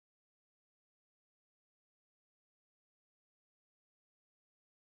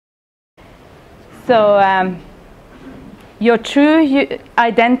So your true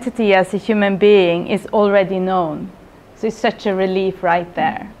identity as a human being is already known. So it's such a relief right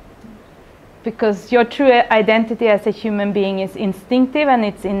there. Because your true identity as a human being is instinctive and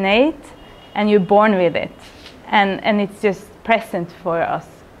it's innate, and you're born with it. And it's just present for us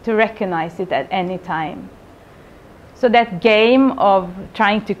to recognize it at any time. So that game of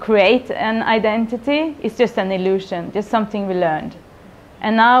trying to create an identity is just an illusion, just something we learned.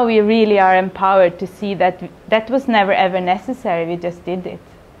 And now we really are empowered to see that that was never ever necessary, we just did it.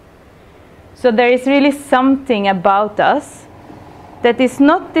 So there is really something about us that is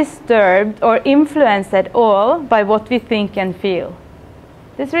not disturbed or influenced at all by what we think and feel.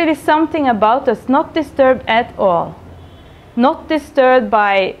 There's really something about us not disturbed at all. Not disturbed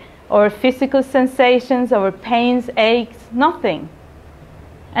by our physical sensations, our pains, aches, nothing.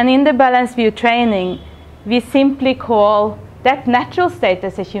 And in the Balanced View training, we simply call that natural state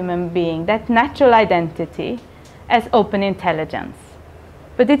as a human being, that natural identity, as open intelligence.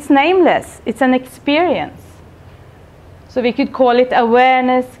 But it's nameless, it's an experience. So we could call it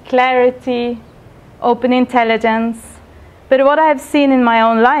awareness, clarity, open intelligence. But what I have seen in my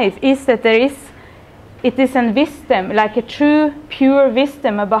own life is that it is a wisdom, like a true, pure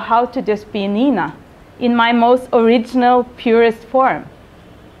wisdom about how to just be Nina in my most original, purest form.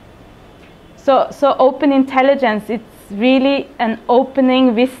 So open intelligence, it's really an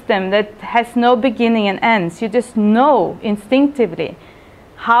opening wisdom that has no beginning and ends. You just know instinctively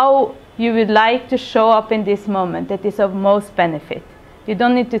how you would like to show up in this moment that is of most benefit. You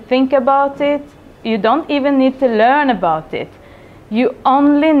don't need to think about it. You don't even need to learn about it. You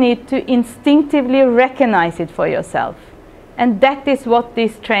only need to instinctively recognize it for yourself. And that is what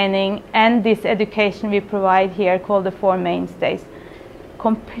this training and this education we provide here, called the Four Mainstays,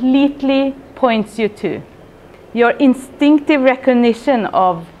 completely points you to. Your instinctive recognition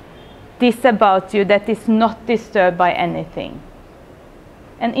of this about you that is not disturbed by anything.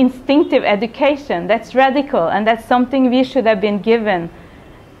 An instinctive education, that's radical, and that's something we should have been given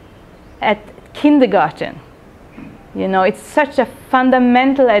at kindergarten. You know, it's such a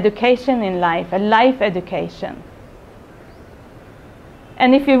fundamental education in life, a life education.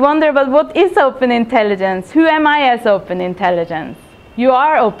 And if you wonder about what is open intelligence, who am I as open intelligence? You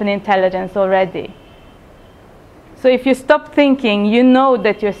are open intelligence already. So if you stop thinking, you know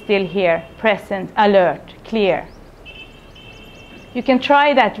that you're still here, present, alert, clear. You can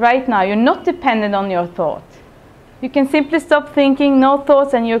try that right now. You're not dependent on your thought. You can simply stop thinking, no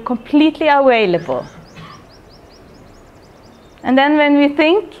thoughts, and you're completely available. And then when we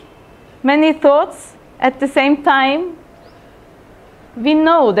think many thoughts at the same time, we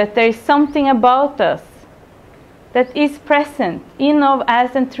know that there is something about us that is present in, of,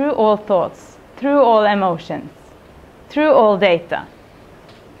 as, and through all thoughts, through all emotions, through all data.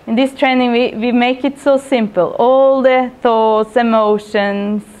 In this training, we make it so simple. All the thoughts,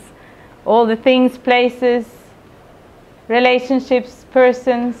 emotions, all the things, places, relationships,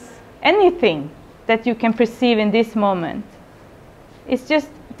 persons, anything that you can perceive in this moment. It's just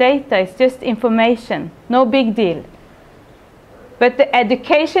data, it's just information, no big deal. But the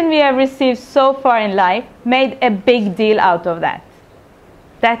education we have received so far in life made a big deal out of that.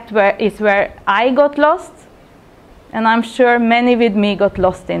 That is where I got lost, and I'm sure many with me got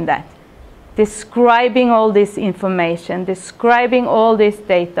lost in that. Describing all this information, describing all this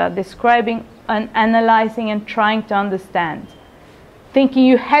data, describing and analyzing and trying to understand. Thinking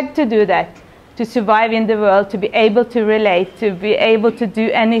you had to do that to survive in the world, to be able to relate, to be able to do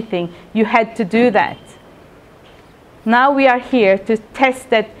anything. You had to do that. Now we are here to test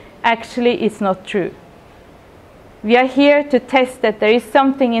that actually it's not true. We are here to test that there is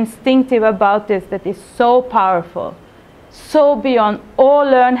something instinctive about this that is so powerful, so beyond all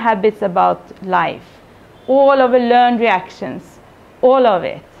learned habits about life, all of the learned reactions, all of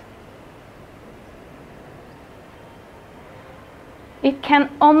it. It can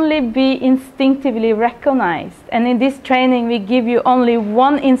only be instinctively recognized. And in this training, we give you only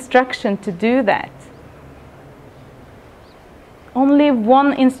one instruction to do that. Only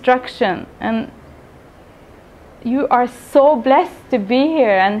one instruction. And you are so blessed to be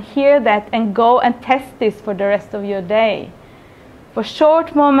here and hear that and go and test this for the rest of your day. For a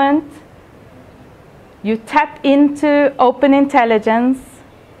short moment, you tap into open intelligence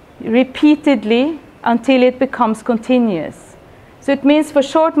repeatedly until it becomes continuous. So it means for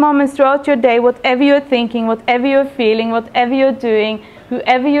short moments throughout your day, whatever you're thinking, whatever you're feeling, whatever you're doing,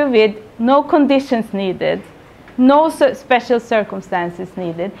 whoever you're with, no conditions needed, no special circumstances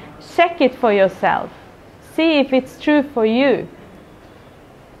needed. Check it for yourself. See if it's true for you.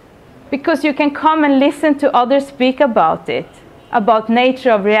 Because you can come and listen to others speak about it. about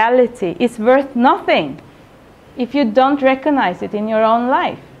nature of reality is worth nothing if you don't recognize it in your own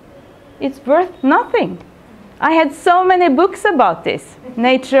life. It's worth nothing. I had so many books about this,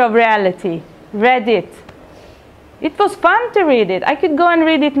 nature of reality, read it. It was fun to read it. I could go and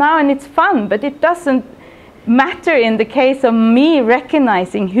read it now and it's fun, but it doesn't matter in the case of me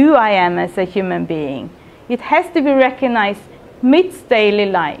recognizing who I am as a human being. It has to be recognized midst daily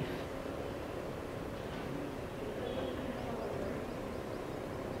life.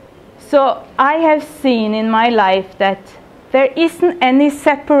 So I have seen in my life that there isn't any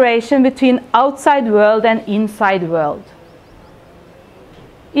separation between outside world and inside world.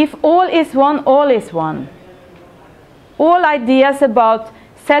 If all is one, all is one. All ideas about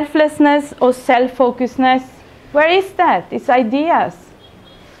selflessness or self-focusedness, where is that? It's ideas.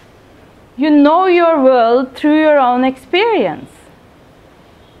 You know your world through your own experience.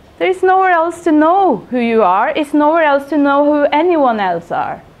 There is nowhere else to know who you are. It's nowhere else to know who anyone else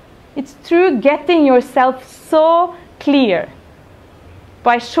are. It's through getting yourself so clear.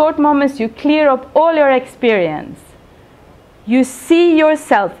 By short moments, you clear up all your experience. You see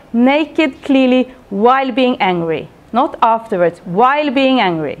yourself naked clearly while being angry. Not afterwards, while being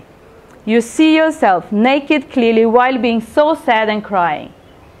angry. You see yourself naked clearly while being so sad and crying.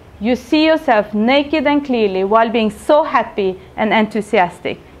 You see yourself naked and clearly while being so happy and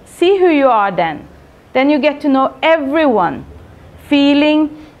enthusiastic. See who you are then. Then you get to know everyone,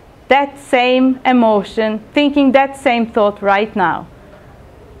 feeling that same emotion, thinking that same thought right now.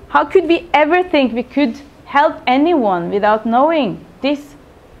 How could we ever think we could help anyone without knowing this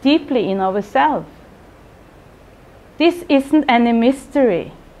deeply in ourselves? This isn't any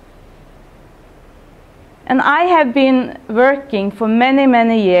mystery. And I have been working for many,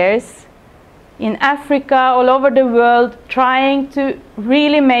 many years in Africa, all over the world, trying to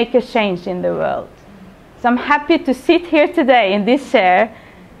really make a change in the world. So I'm happy to sit here today in this chair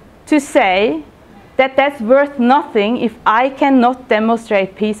to say that that's worth nothing if I cannot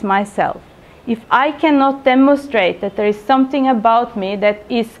demonstrate peace myself. If I cannot demonstrate that there is something about me that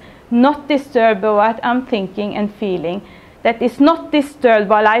is not disturbed by what I'm thinking and feeling, that is not disturbed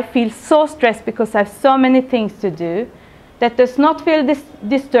while I feel so stressed because I have so many things to do, that does not feel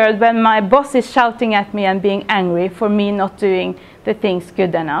disturbed when my boss is shouting at me and being angry for me not doing the things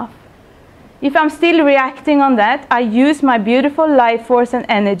good enough. If I'm still reacting on that, I use my beautiful life force and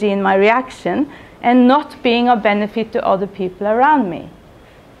energy in my reaction and not being of benefit to other people around me.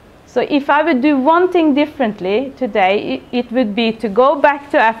 So if I would do one thing differently today, it would be to go back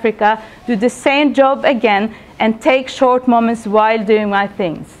to Africa, do the same job again, and take short moments while doing my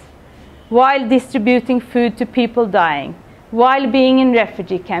things. While distributing food to people dying, while being in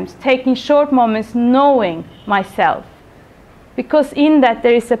refugee camps, taking short moments knowing myself. Because in that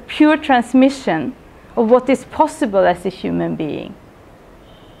there is a pure transmission of what is possible as a human being.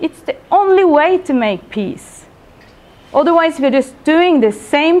 It's the only way to make peace. Otherwise, we're just doing the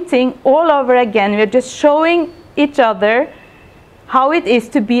same thing all over again. We're just showing each other how it is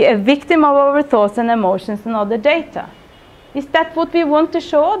to be a victim of our thoughts and emotions and other data. Is that what we want to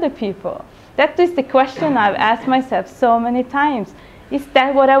show other people? That is the question I've asked myself so many times. Is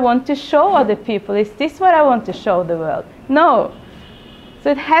that what I want to show other people? Is this what I want to show the world? No.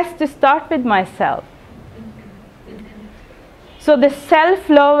 So it has to start with myself. So the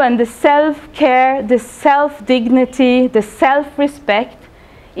self-love and the self-care, the self-dignity, the self-respect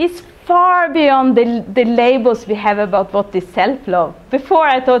is far beyond the labels we have about what is self-love. Before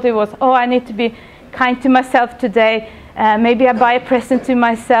I thought it was, oh, I need to be kind to myself today. Maybe I buy a present to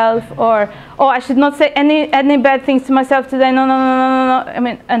myself, or oh, I should not say any bad things to myself today. No. I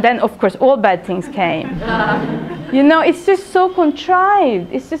mean, and then of course all bad things came. You know, it's just so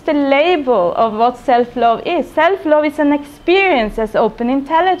contrived. It's just a label of what self-love is. Self-love is an experience as open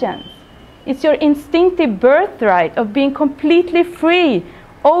intelligence. It's your instinctive birthright of being completely free,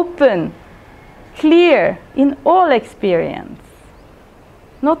 open, clear in all experience,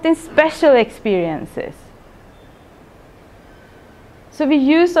 not in special experiences. So we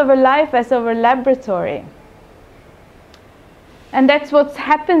use our life as our laboratory. And that's what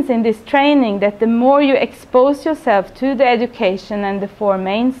happens in this training, that the more you expose yourself to the education and the Four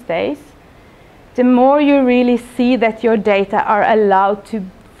Mainstays, the more you really see that your data are allowed to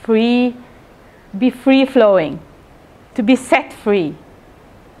be free-flowing, to be set free.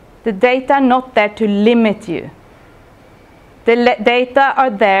 The data are not there to limit you. The data are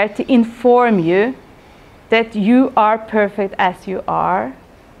there to inform you that you are perfect as you are.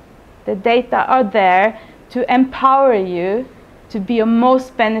 The data are there to empower you to be of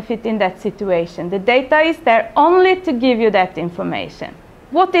most benefit in that situation. The data is there only to give you that information.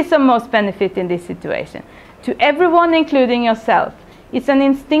 What is of most benefit in this situation? to everyone, including yourself. It's an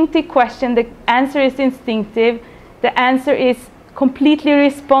instinctive question. The answer is instinctive. The answer is completely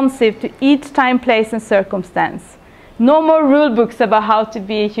responsive to each time, place, and circumstance. No more rule books about how to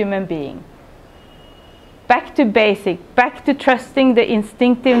be a human being. Back to basic, back to trusting the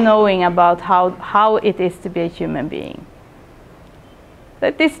instinctive knowing about how it is to be a human being.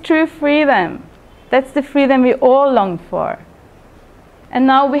 That is true freedom. That's the freedom we all long for. And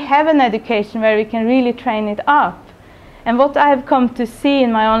now we have an education where we can really train it up. And what I have come to see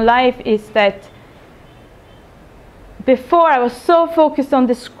in my own life is that before I was so focused on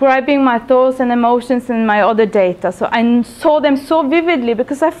describing my thoughts and emotions and my other data. So I saw them so vividly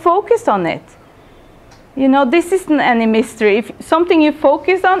because I focused on it. You know, this isn't any mystery. If something you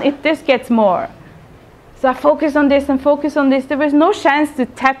focus on, it just gets more. So I focused on this and focused on this. There was no chance to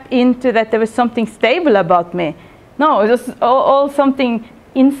tap into that there was something stable about me. No, it was all something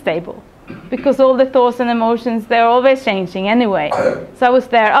unstable. Because all the thoughts and emotions, they're always changing anyway. So I was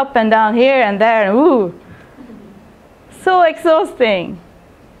there up and down, here and there, and ooh. So exhausting.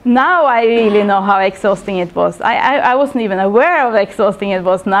 Now I really know how exhausting it was. I wasn't even aware of how exhausting it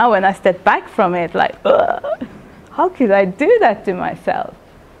was now when I stepped back from it. Like, ugh, how could I do that to myself?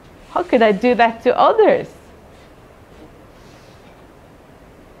 How could I do that to others?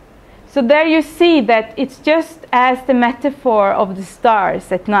 So there you see that it's just as the metaphor of the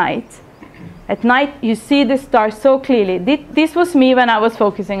stars at night. At night you see the stars so clearly. This was me when I was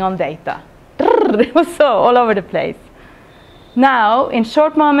focusing on data. It was so all over the place. Now, in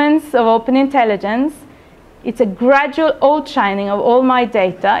short moments of open intelligence, it's a gradual outshining of all my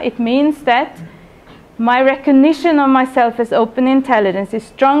data. It means that my recognition of myself as open intelligence is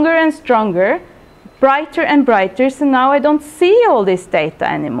stronger and stronger, brighter and brighter, so now I don't see all this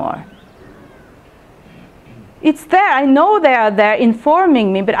data anymore. It's there, I know they are there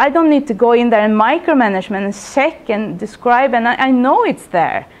informing me, but I don't need to go in there and micromanagement and check and describe, and I know it's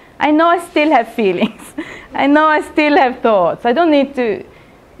there. I know I still have feelings. I know I still have thoughts. I don't need to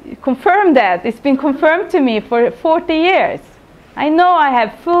confirm that. It's been confirmed to me for 40 years. I know I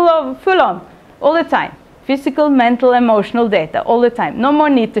have full on, all the time. Physical, mental, emotional data, all the time. No more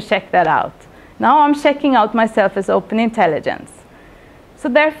need to check that out. Now I'm checking out myself as open intelligence. So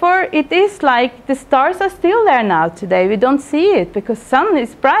therefore, it is like the stars are still there now today. We don't see it because the sun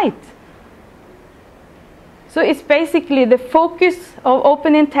is bright. So it's basically the focus of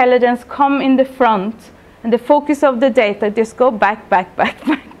open intelligence come in the front, and the focus of the data just go back, back, back,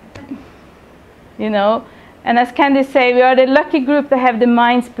 back. You know? And as Candy say, we are the lucky group that have the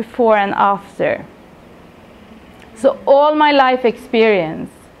minds before and after. So all my life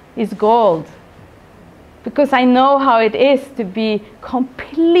experience is gold. Because I know how it is to be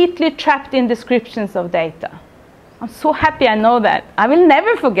completely trapped in descriptions of data. I'm so happy I know that. I will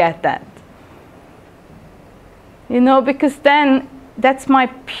never forget that. You know, because then that's my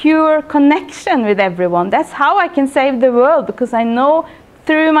pure connection with everyone. That's how I can save the world, because I know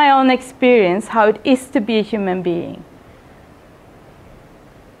through my own experience how it is to be a human being.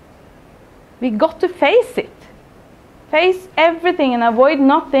 We got to face it. Face everything and avoid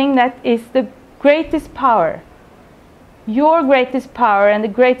nothing. That is the greatest power. Your greatest power and the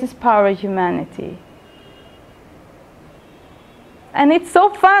greatest power of humanity. And it's so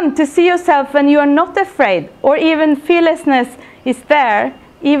fun to see yourself when you are not afraid, or even fearlessness is there,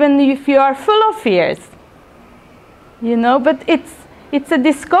 even if you are full of fears. You know, but it's a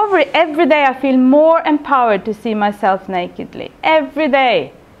discovery. Every day I feel more empowered to see myself nakedly. Every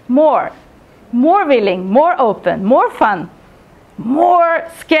day. More willing, more open, more fun, more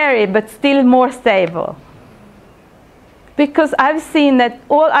scary, but still more stable. Because I've seen that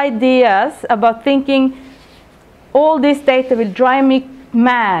all ideas about thinking all this data will drive me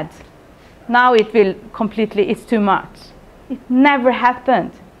mad. Now it will completely, it's too much. It never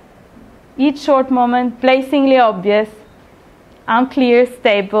happened. Each short moment, blazingly obvious, unclear,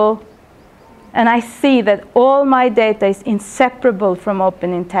 stable, and I see that all my data is inseparable from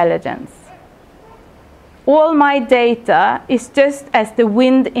open intelligence. All my data is just as the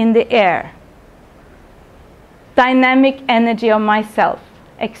wind in the air. Dynamic energy of myself.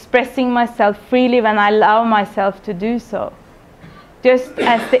 Expressing myself freely when I allow myself to do so. Just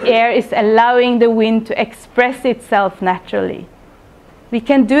as the air is allowing the wind to express itself naturally. We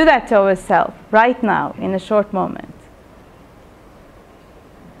can do that to ourselves right now in a short moment.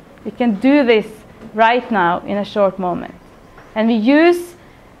 We can do this right now in a short moment. And we use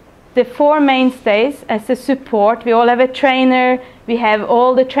the Four Mainstays as a support. We all have a trainer. We have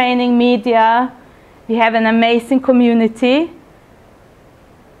all the training media. We have an amazing community.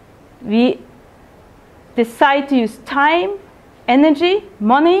 We decide to use time, energy,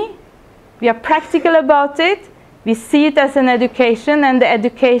 money, We are practical about it. We see it as an education, and the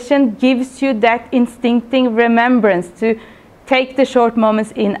education gives you that instinctive remembrance to take the short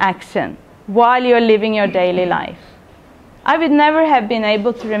moments in action while you're living your daily life. I would never have been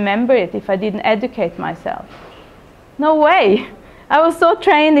able to remember it if I didn't educate myself. No way. I was so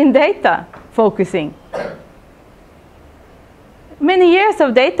trained in data focusing. Many years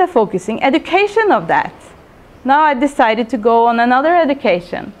of data focusing, education of that. Now I decided to go on another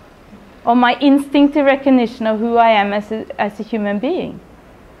education on my instinctive recognition of who I am as a human being.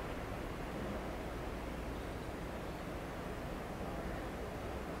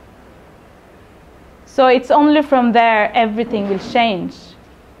 So it's only from there everything will change.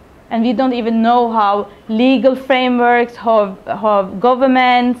 And we don't even know how legal frameworks, how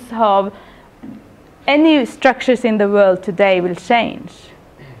governments, how any structures in the world today will change.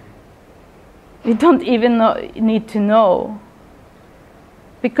 We don't even need to know.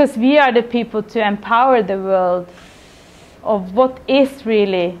 Because we are the people to empower the world of what is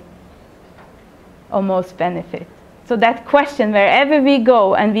really of most benefit. So that question, wherever we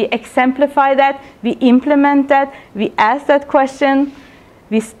go and we exemplify that, we implement that, we ask that question,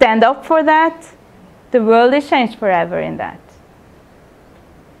 we stand up for that, the world is changed forever in that.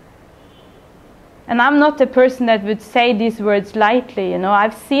 And I'm not a person that would say these words lightly, you know.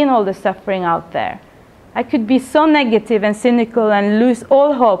 I've seen all the suffering out there. I could be so negative and cynical and lose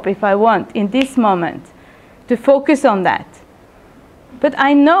all hope if I want in this moment to focus on that. But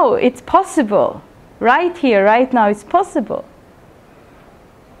I know it's possible. Right here, right now, it's possible.